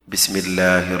بسم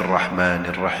الله الرحمن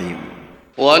الرحيم.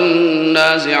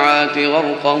 والنازعات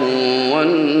غرقا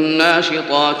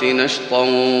والناشطات نشطا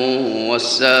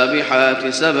والسابحات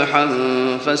سبحا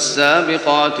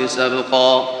فالسابقات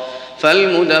سبقا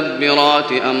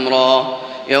فالمدبرات أمرا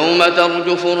يوم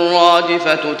ترجف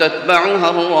الراجفة تتبعها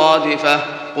الرادفة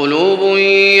قلوب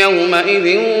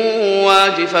يومئذ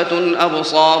واجفة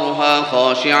أبصارها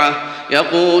خاشعة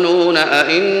يقولون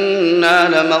أئنا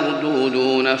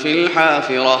لمردودون في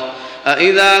الحافرة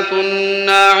أئذا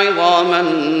كنا عظاما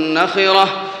نخرة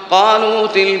قالوا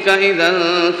تلك إذا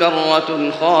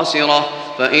كرة خاسرة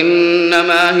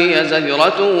فإنما هي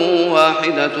زجرة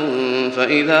واحدة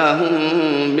فإذا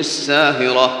هم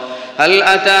بالساهرة هل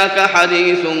أتاك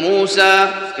حديث موسى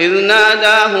إذ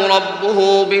ناداه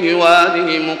ربه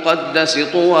بالوادي المقدس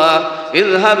طوى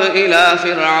اذهب إلى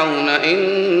فرعون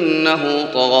إنه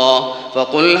طغى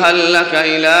فقل هل لك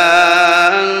إلى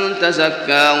أن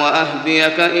تزكى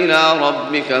وأهديك إلى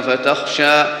ربك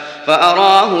فتخشى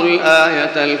فأراه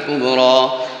الآية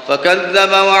الكبرى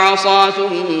فكذب وعصى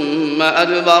ثم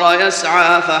أدبر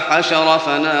يسعى فحشر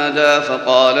فنادى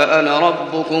فقال أنا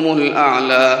ربكم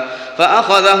الأعلى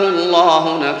فأخذه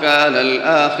الله نكال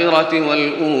الآخرة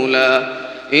والأولى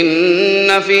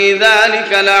إن في ذلك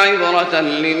لعبرة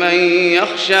لمن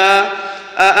يخشى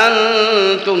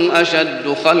أأنتم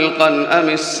أشد خلقا أم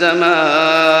السماء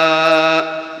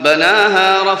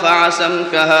بناها رفع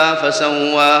سمكها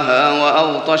فسواها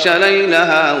وأغطش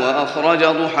ليلها وأخرج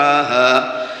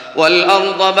ضحاها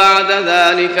والأرض بعد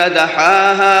ذلك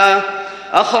دحاها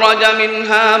أخرج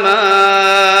منها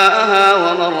ماءها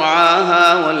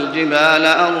ومرعاها والجبال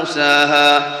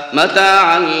أرساها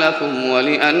متاعا لكم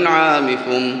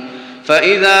ولأنعامكم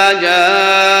فإذا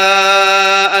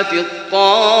جاءت الطامة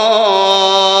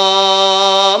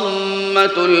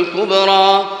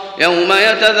الكبرى يوم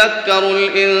يتذكر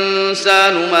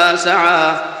الإنسان ما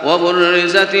سعى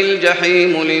وبرزت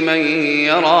الجحيم لمن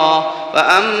يرى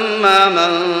فأما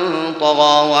من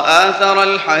طغى وآثر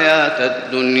الحياة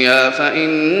الدنيا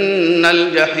فإن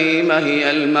الجحيم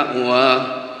هي المأوى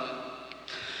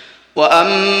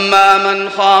وأما من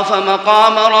خاف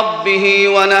مقام ربه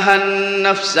ونهى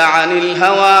النفس عن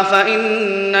الهوى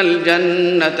فإن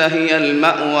الجنة هي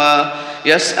المأوى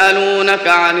يسألونك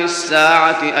عن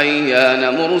الساعة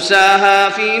أيان مرساها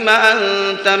فيم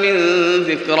أنت من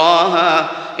ذكراها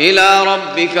إلى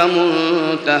ربك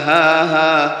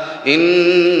منتهاها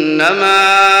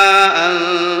إنما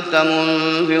أنت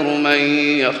منذر من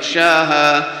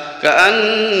يخشاها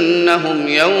كأنهم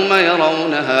يوم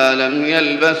يرونها لم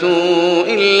يلبثوا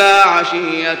إلا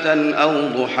عشية أو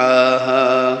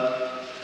ضحاها.